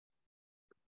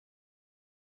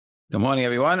Good morning,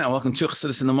 everyone, and welcome to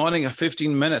Chassidus in the Morning,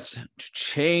 15 minutes to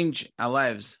change our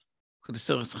lives.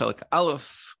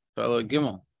 Aleph,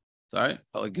 Gimel. Lag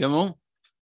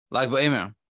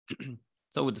Baomer.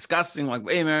 So we're discussing Lag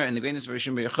Baomer and the greatness of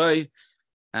Rishon B'Yochai,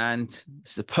 and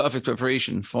this is a perfect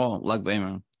preparation for Lag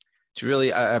Baomer to really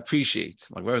appreciate.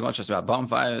 Lag Baomer is not just about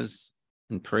bonfires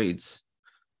and parades.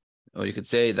 Or you could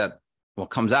say that what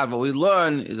comes out of what we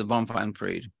learn is a bonfire and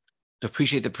parade. To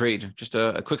appreciate the parade. Just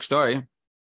a quick story.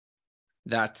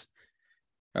 That,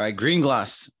 all right, Green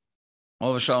Glass,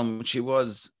 all of a sudden, which he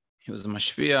was a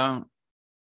mashpia,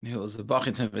 he was a bach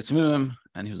in Tevetzmim,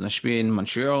 and he was a mashpia in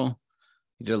Montreal.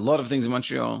 He did a lot of things in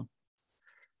Montreal.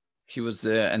 He was,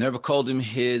 and the Rebbe called him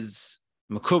his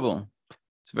makubal.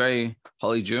 It's a very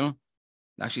holy Jew.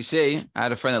 I actually say, I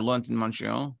had a friend that learned in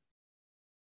Montreal.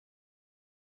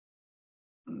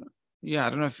 Yeah, I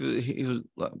don't know if he was,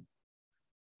 I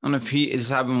don't know if this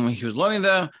happened when he was learning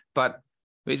there, but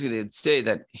basically, they'd say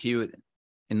that he would,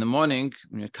 in the morning,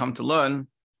 when you'd come to learn,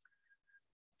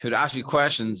 he would ask you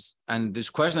questions, and these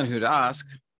questions he would ask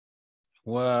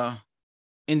were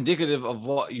indicative of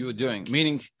what you were doing.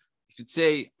 Meaning, if you'd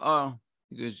say, "Oh,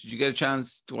 did you get a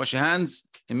chance to wash your hands?"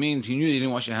 It means he knew you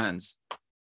didn't wash your hands.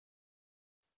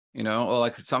 You know, or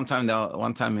like one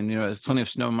time, and there's plenty of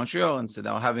snow in Montreal, and so they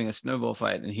were having a snowball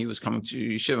fight, and he was coming to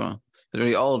yeshiva. He was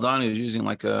already all done. He was using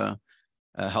like a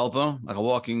helper, like a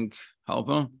walking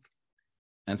helper,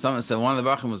 and someone said one of the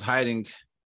Bachim was hiding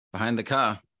behind the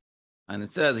car, and it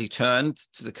says he turned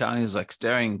to the car and he was like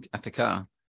staring at the car.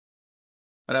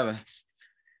 Whatever.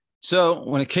 So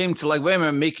when it came to Lag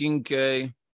Baomer making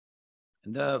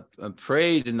the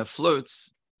parade and the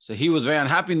floats, so he was very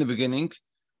unhappy in the beginning,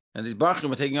 and the Bachim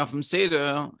were taking off from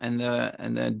Seder and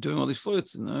they're doing all these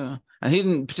floats, and he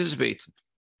didn't participate.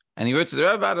 And he wrote to the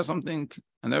Rebbe about or something,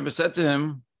 and the Rebbe said to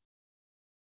him,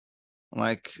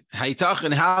 like, how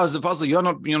is it possible you're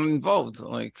not involved?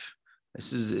 Like,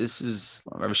 this is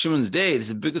Rabbi Shimon's day. This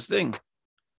is the biggest thing.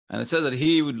 And it says that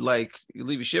he would leave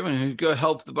yeshiva and he'd go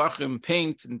help the Bachrim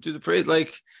paint and do the parade.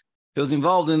 Like, he was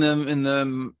involved in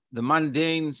the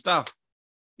mundane stuff,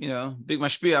 big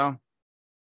mashpia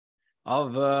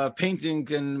of painting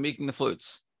and making the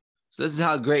floats. So this is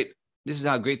how great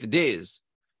the day is.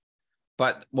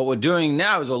 But what we're doing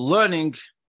now is we're learning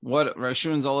what Rosh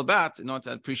Hashanah is all about in order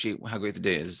to appreciate how great the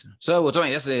day is. So we're talking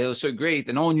yesterday, it was so great,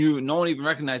 and no one even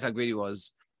recognized how great he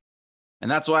was. And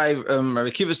that's why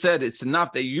Rabbi Kiva said it's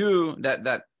enough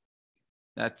that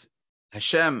that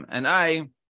Hashem and I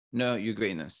know your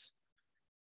greatness.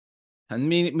 And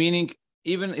meaning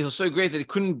even it was so great that it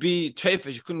couldn't be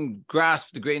tefish, you couldn't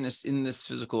grasp the greatness in this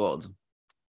physical world.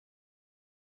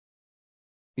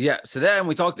 Yeah, so then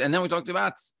we talked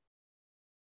about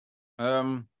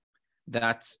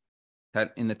that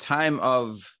in the time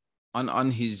of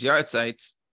on his yard site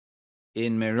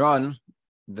in Meron,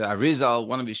 the Arizal,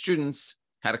 one of his students,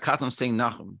 had a custom saying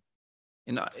Nachum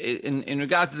in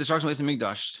regards to the destruction of the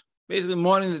Mikdash, basically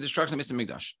mourning the destruction of the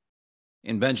Mikdash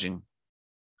in benching.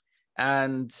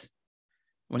 And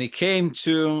when he came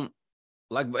to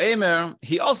Lag Baomer,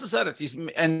 he also said it.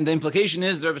 And the implication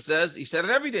is, the Rebbe says, he said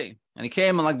it every day. And he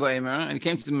came on Lag Baomer, and he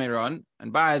came to Meron,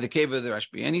 and by the cave of the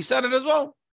Rashbi, and he said it as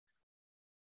well.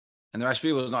 And the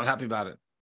Rashbi was not happy about it.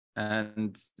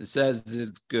 And it says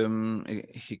it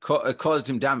caused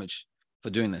him damage for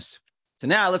doing this. So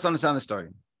now let's understand the story.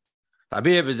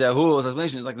 His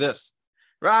explanation is like this.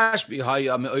 By the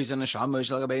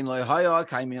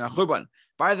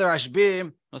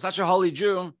Rashbi was such a holy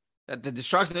Jew that the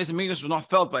destruction of the Mikdash was not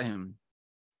felt by him.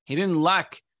 He didn't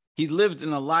lack. He lived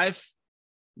in a life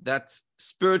that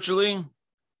spiritually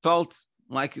felt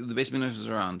like the Beis Mikdash was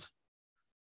around.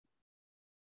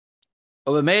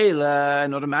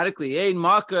 And automatically, and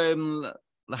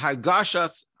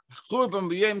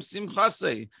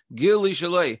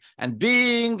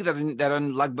being that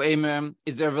on Lag Baomer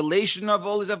is the revelation of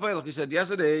all these avodah, like we said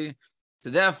yesterday.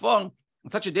 So therefore,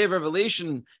 on such a day of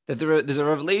revelation, that there's a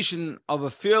revelation of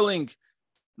a feeling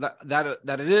that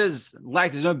it is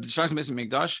like there's no destruction of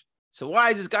Mikdash. So why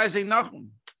is this guy saying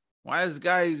nothing? Why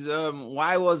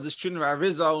was the student of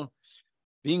Arizal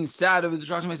being sad over the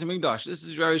destruction of Mikdash? This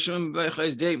is Rabbi Shimon Bar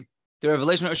Yochai's day. The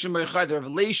revelation of Shimon Bar Yochai, the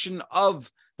revelation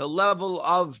of the level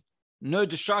of no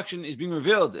destruction is being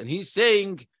revealed. And he's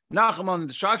saying, Nachum on the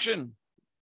destruction.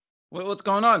 What's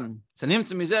going on? So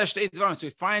we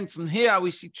find from here,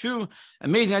 we see two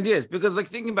amazing ideas. Because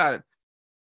thinking about it,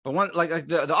 but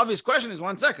the obvious question is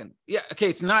 1 second. Yeah, okay,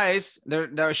 it's nice.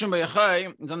 There Shimon Bar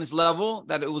Yochai is on this level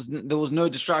that there was no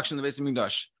destruction of the Beis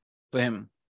Mikdash for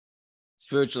him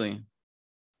spiritually.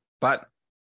 But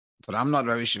I'm not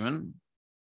Rabbi Shimon.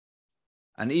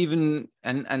 And even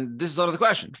and this is sort of the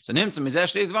question. So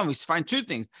we find two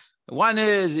things. One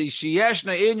is Lag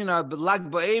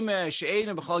Baomer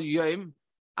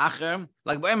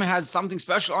Lag Baomer has something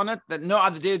special on it that no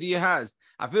other day of the year has.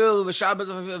 I feel the Shabbos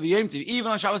of Yom Tov,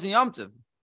 even on Shabbos and Yom Tov,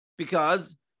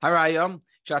 because Harayam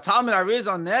Shatalmid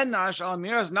Ariz on Nenash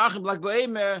Alamiras Nachim Lag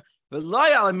Baomer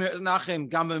V'Loy Alamiras Nachim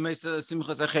Gam B'Meisa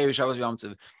Simchas Achev Shabbos Yom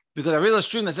Tov, because Ariz is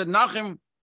true. They said Nachim.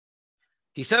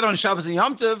 He said on Shabbos and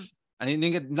Yom Tov, and he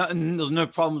didn't get nothing. There was no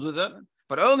problems with it.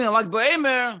 But only on Lag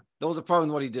Baomer, there was a problem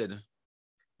with what he did.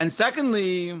 And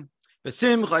secondly, the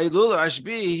Simcha Elul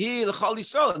Rashbi he l'chal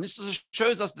Yisrael, and this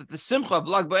shows us that the Simcha of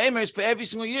Lag Baomer is for every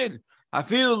single Yid. I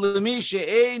feel even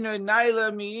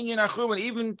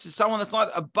to someone that's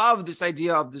not above this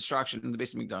idea of destruction in the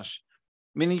Beis Mikdash.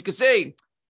 Meaning, you could say, if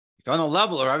you're on a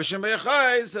level of Rabbi Shimon Bar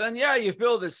Yochai, so then yeah, you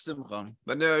feel this Simcha.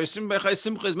 But the Shimon Bar Yochai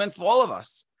Simcha is meant for all of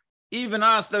us, even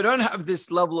us that don't have this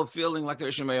level of feeling like the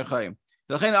Rabbi Shimon Bar Yochai.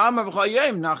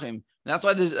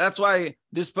 That's why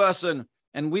this person,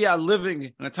 and we are living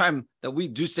in a time that we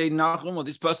do say Nachum, or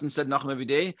this person said Nachum every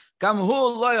day. Rashbi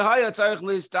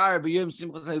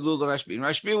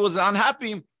was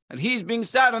unhappy, and he's being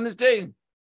sad on this day.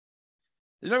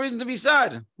 There's no reason to be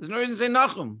sad. There's no reason to say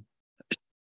Nachum.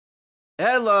 You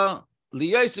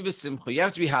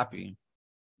have to be happy.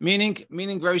 Meaning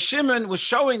Rabbi Shimon was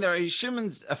showing that Rabbi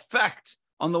Shimon's effect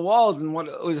on the world, and what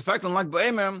his effect on Lag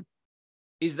Baomer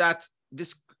is that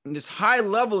this high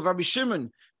level of Rabbi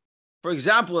Shimon, for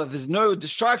example, that there's no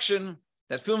destruction,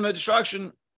 that film no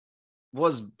destruction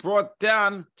was brought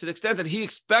down to the extent that he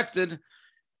expected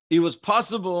it was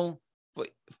possible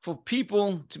for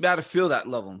people to be able to feel that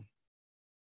level.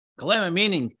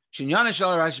 Meaning, and that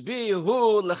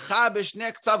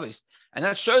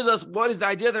shows us what is the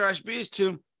idea that Rashbi is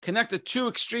to connect the two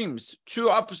extremes, two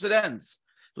opposite ends.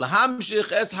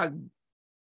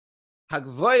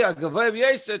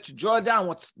 To draw down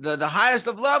what's the highest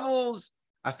of levels.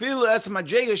 I feel as even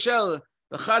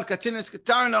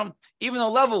the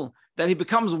level that he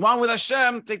becomes one with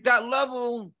Hashem, take that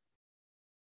level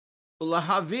and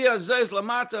to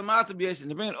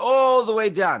bring it all the way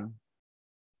down.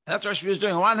 That's what Rashbi is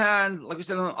doing. On one hand, like we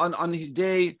said on his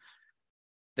day,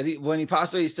 that when he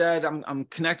passed away, he said, I'm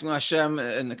connecting with Hashem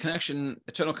in a connection,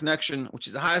 eternal connection, which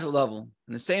is the highest level.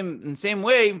 In the same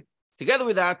way, together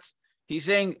with that, he's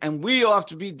saying, and we all have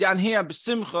to be down here,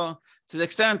 b'simcha, to the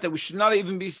extent that we should not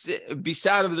even be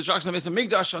sad over the destruction of Beis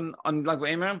Hamikdash on Lag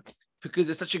Baomer, because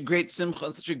it's such a great simcha,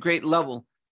 such a great level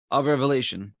of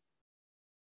revelation.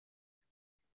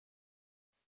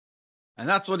 And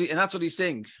that's what he's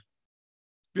saying. It's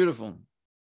beautiful.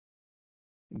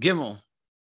 Gimel.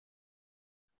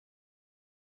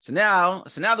 So now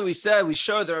that we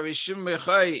showed that Rabbi Shimon Bar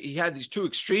Yochai, he had these two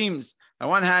extremes. On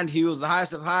one hand, he was the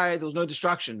highest of high, there was no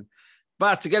destruction.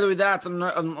 But together with that,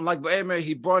 like Baomer,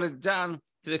 he brought it down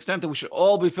to the extent that we should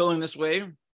all be feeling this way.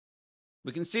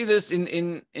 We can see this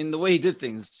in the way he did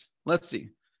things. Let's see.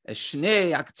 We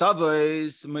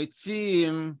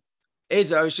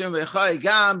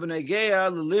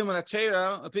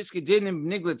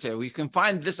can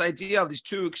find this idea of these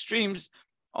two extremes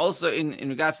also in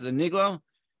regards to the Nigla,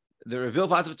 the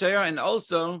revealed parts of Torah, and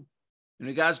also in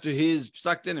regards to his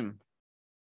Psak Dinim,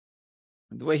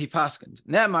 the way he paskened.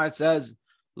 Ne'emar, it says,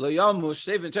 it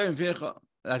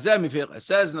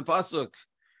says in the Pasuk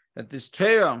that this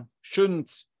Torah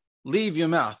shouldn't leave your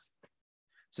mouth.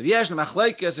 So in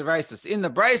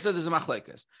the Brisa, there's a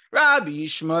machlekes. Rabbi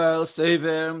Yishmael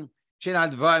Sever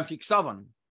Shenad Dvarim Kiksavan.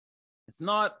 It's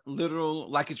not literal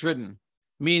like it's written.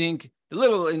 Meaning, the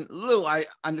little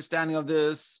understanding of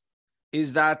this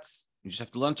is that you just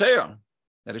have to learn Torah.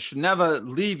 That it should never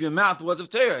leave your mouth words of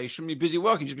Torah. You shouldn't be busy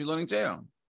working, you should be learning Torah.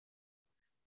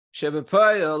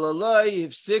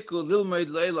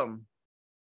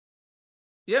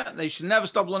 Yeah, they should never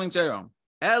stop learning Torah.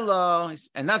 Ella,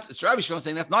 and it's Rabbi Shimon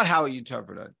saying that's not how you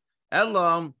interpret it.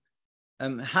 Ella,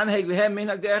 you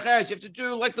have to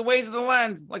do like the ways of the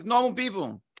land, like normal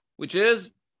people, which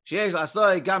is you have to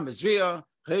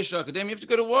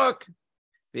go to work.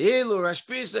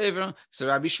 So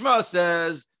Rabbi Shimon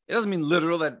says it doesn't mean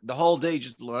literal that the whole day you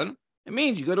just learn. It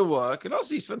means you go to work and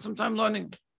also you spend some time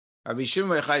learning. Rabbi Shimon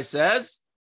Bar Yochai says,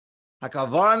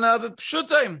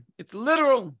 it's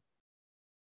literal.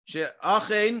 You have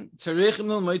to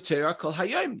learn Torah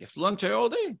all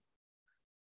day.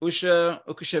 When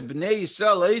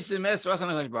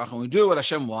we do what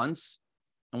Hashem wants,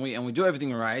 and we do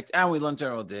everything right, and we learn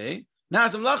Torah all day, so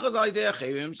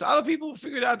other people will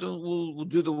figure it out, will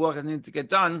do the work that needs to get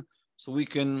done, so we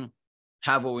can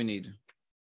have what we need.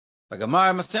 The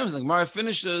Gemara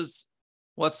finishes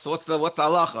What's the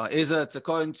halacha? Is it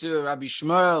according to Rabbi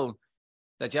Shmuel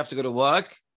that you have to go to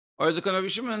work, or is it according to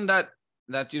Rabbi Shimon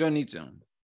that you don't need to?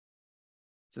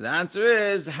 So the answer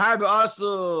is Harba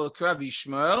also Rabbi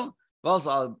Shmuel,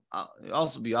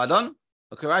 also be Adon,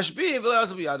 or Karashbi will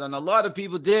also be Adon. A lot of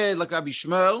people did like Rabbi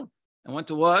Shmuel and went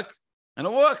to work, and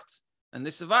it worked, and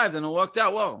they survived, and it worked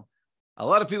out well. A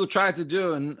lot of people tried to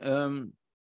do, and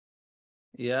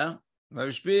Rabbi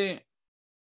Shbi,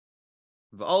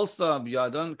 also be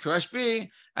Adon, Karashbi,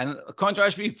 and according to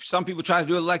Rashbi, some people try to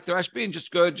do it like the Rashbi and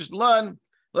just learn.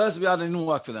 Let us be Adon, it didn't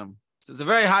work for them. So it's a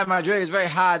very high madrega, it's very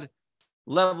hard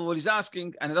level what he's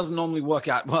asking, and it doesn't normally work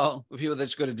out well for people that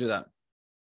just go to do that.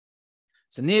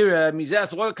 So near Mizeh,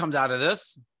 so what comes out of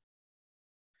this?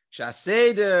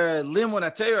 Shaseder limud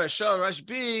atayra shal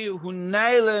Rashbi hu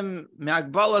nailem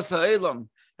me'agbalas ha'elam.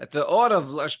 That the order of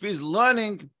Rashbi's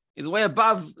learning is way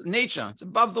above nature. It's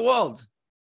above the world.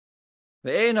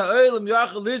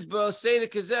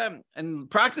 And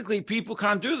practically people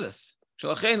can't do this.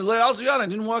 It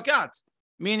didn't work out.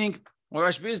 Meaning, what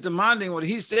Rashbi is demanding, what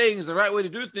he's saying is the right way to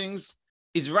do things,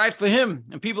 is right for him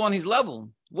and people on his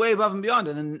level, way above and beyond.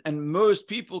 And most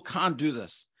people can't do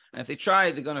this. And if they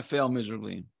try, they're going to fail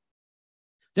miserably.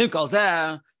 So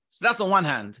that's on one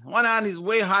hand. On one hand, he's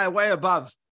way high, way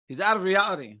above. He's out of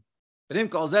reality. But him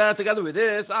calls that together with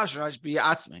this,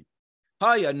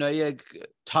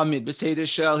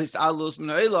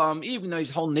 even though his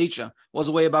whole nature was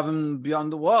way above him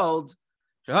beyond the world,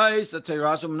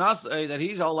 that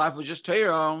his whole life was just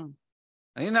Torah, and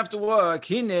he didn't have to work.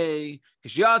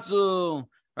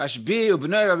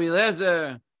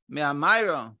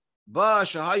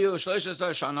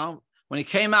 When he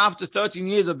came after 13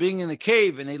 years of being in the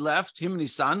cave, and they left, him and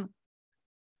his son,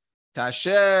 the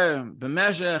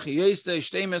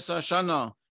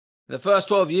first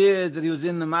 12 years that he was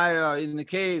in the Maya, in the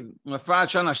cave, and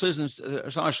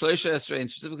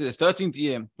specifically the 13th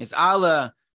year, it's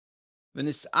Allah, when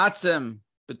it's Atzem,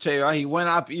 he went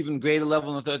up even greater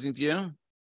level in the 13th year.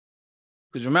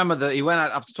 Because remember that he went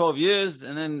out after 12 years,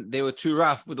 and then they were too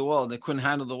rough with the world. They couldn't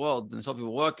handle the world, and saw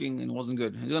people working, and it wasn't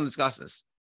good. He's going to discuss this.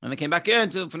 And they came back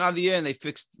in for another year, and they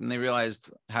fixed, and they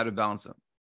realized how to balance it.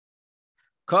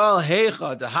 Kol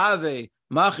heicha tehave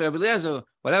mach Rabbi Eliezer,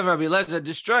 whatever Rabbi Eliezer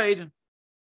destroyed,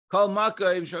 kol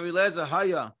makayim Rabbi Eliezer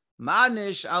haya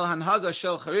manish al hanhaga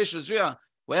shel charish uzriya,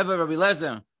 wherever Rabbi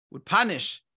Eliezer would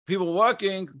punish people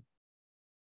working,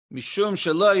 mishum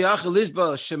shelo yachal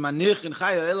lisba shemanich in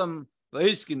chaya elam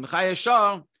v'iskin chaya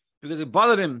shar, because it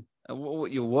bothered him.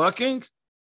 You're working,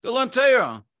 go learn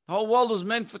Torah. The whole world was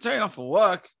meant for Torah, not for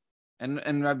work.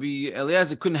 And Rabbi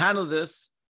Eliezer couldn't handle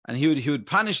this, and he would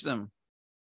punish them.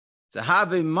 So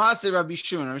have a massive Rabbi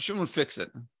Shimon. Rabbi Shimon would fix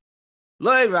it.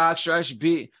 Not just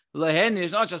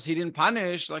he didn't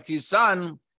punish like his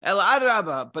son,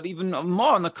 but even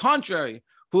more on the contrary,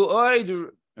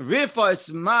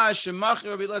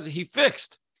 he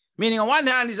fixed. Meaning, on one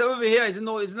hand, he's over here, he's in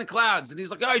the clouds, and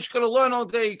he's like, oh, you just got to learn all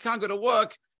day. You can't go to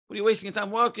work. What are you wasting your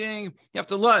time working? You have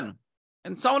to learn,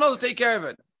 and someone else will take care of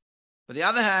it. But the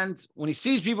other hand, when he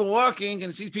sees people working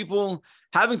and sees people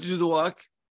having to do the work,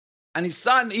 and his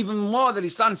son, even more that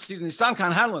his son sees, and his son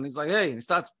can't handle it, he's like, hey, and he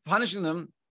starts punishing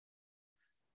them.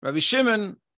 Rabbi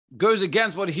Shimon goes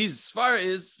against what his svara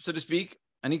is, so to speak,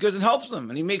 and he goes and helps them,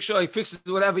 and he makes sure he fixes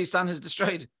whatever his son has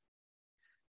destroyed.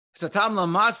 Satam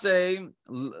Lamase,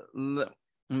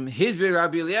 his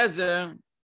Rabbi Eliezer,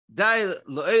 Dai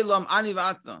Lo'elam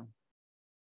Anivata.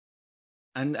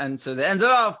 And so they ended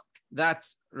off that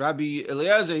Rabbi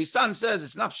Eliezer, his son, says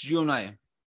it's not Shiur.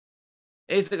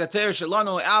 So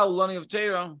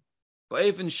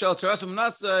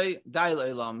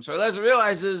Eliezer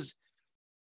realizes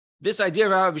this idea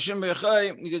of Rabbi Shimon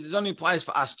because it only applies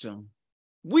for us too.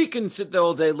 We can sit there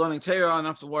all day learning Torah and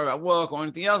not have to worry about work or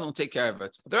anything else, and we'll take care of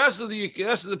it. But the rest of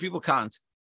the people can't.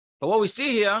 But what we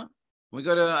see here, we're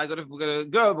gonna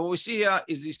go. But what we see here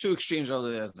is these two extremes of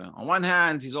Eliezer. On one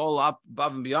hand, he's all up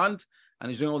above and beyond,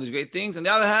 and he's doing all these great things. On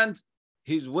the other hand,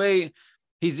 he's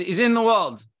in the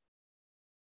world.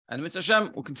 And Mitzvah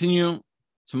Hashem will continue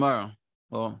tomorrow.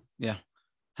 Well, yeah.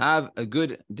 Have a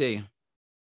good day.